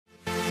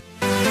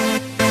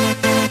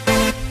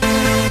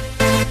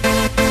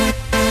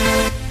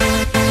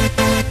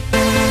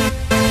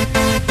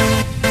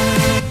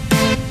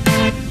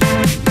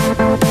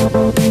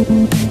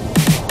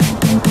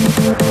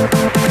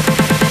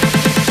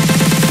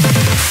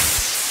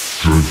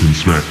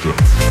Factor.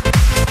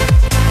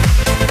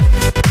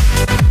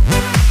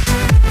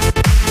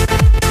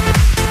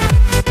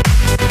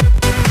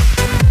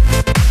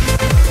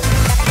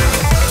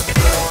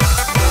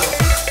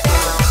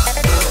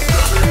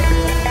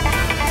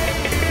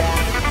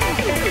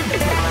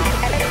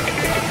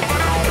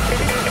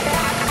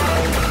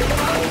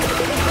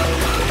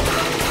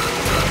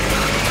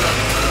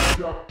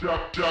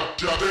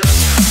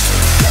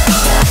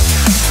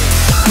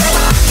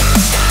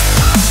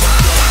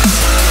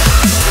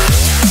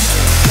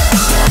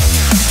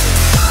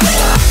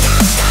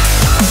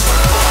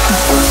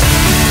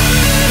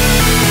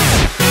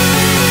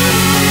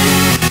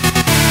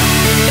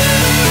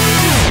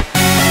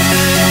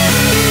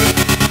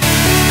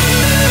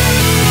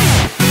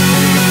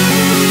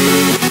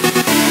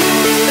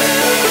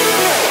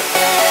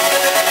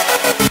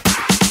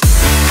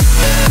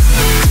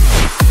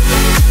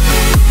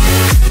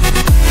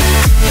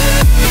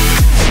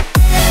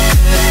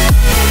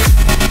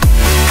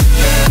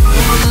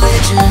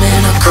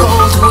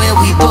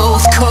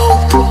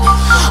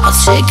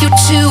 Take you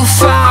too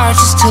far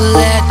just to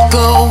let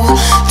go.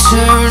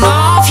 Turn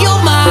off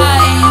your mind.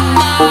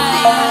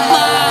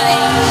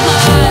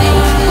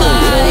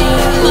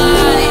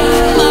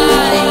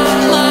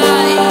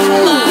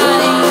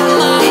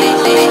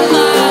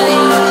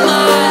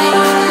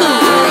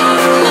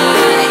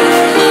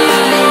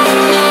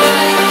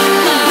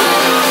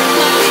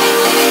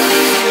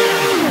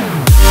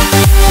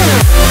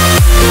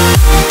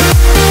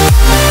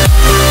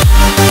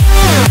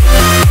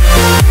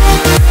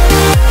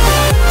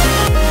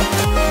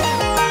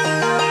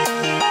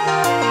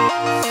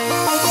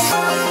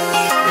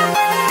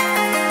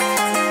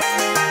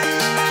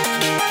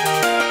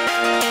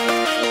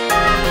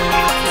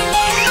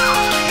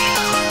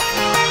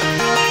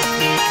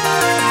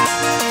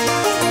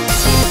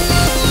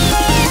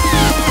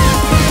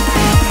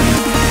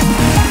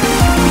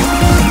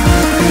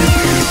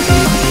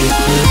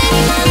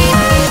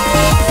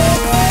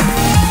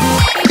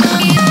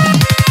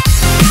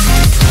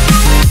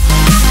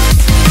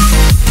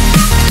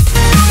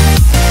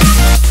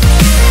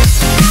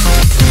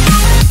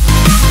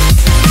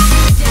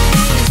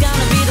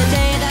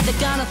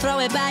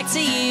 Back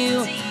to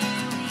you.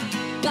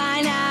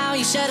 By now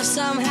you should have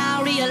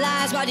somehow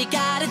realized what you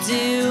gotta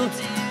do.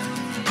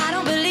 I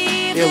don't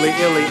believe Illy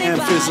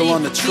and Fizzle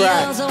on the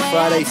track.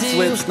 Friday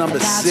Flips number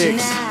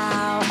 6.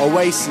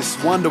 Oasis,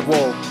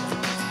 Wonderwall.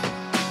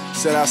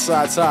 Set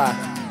outside tie.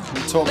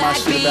 You talk my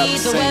shit about the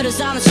same.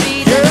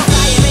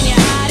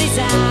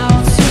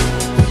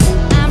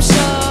 I'm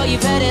sure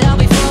you've heard it all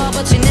before,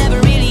 but you never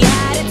really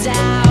had it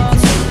down.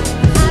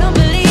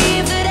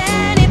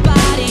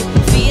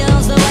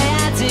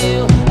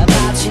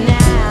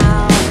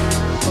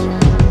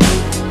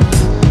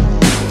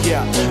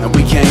 And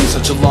we came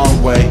such a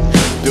long way.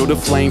 Built a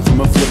flame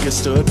from a flicker,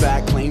 stood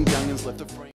back, claimed youngins, left a frame.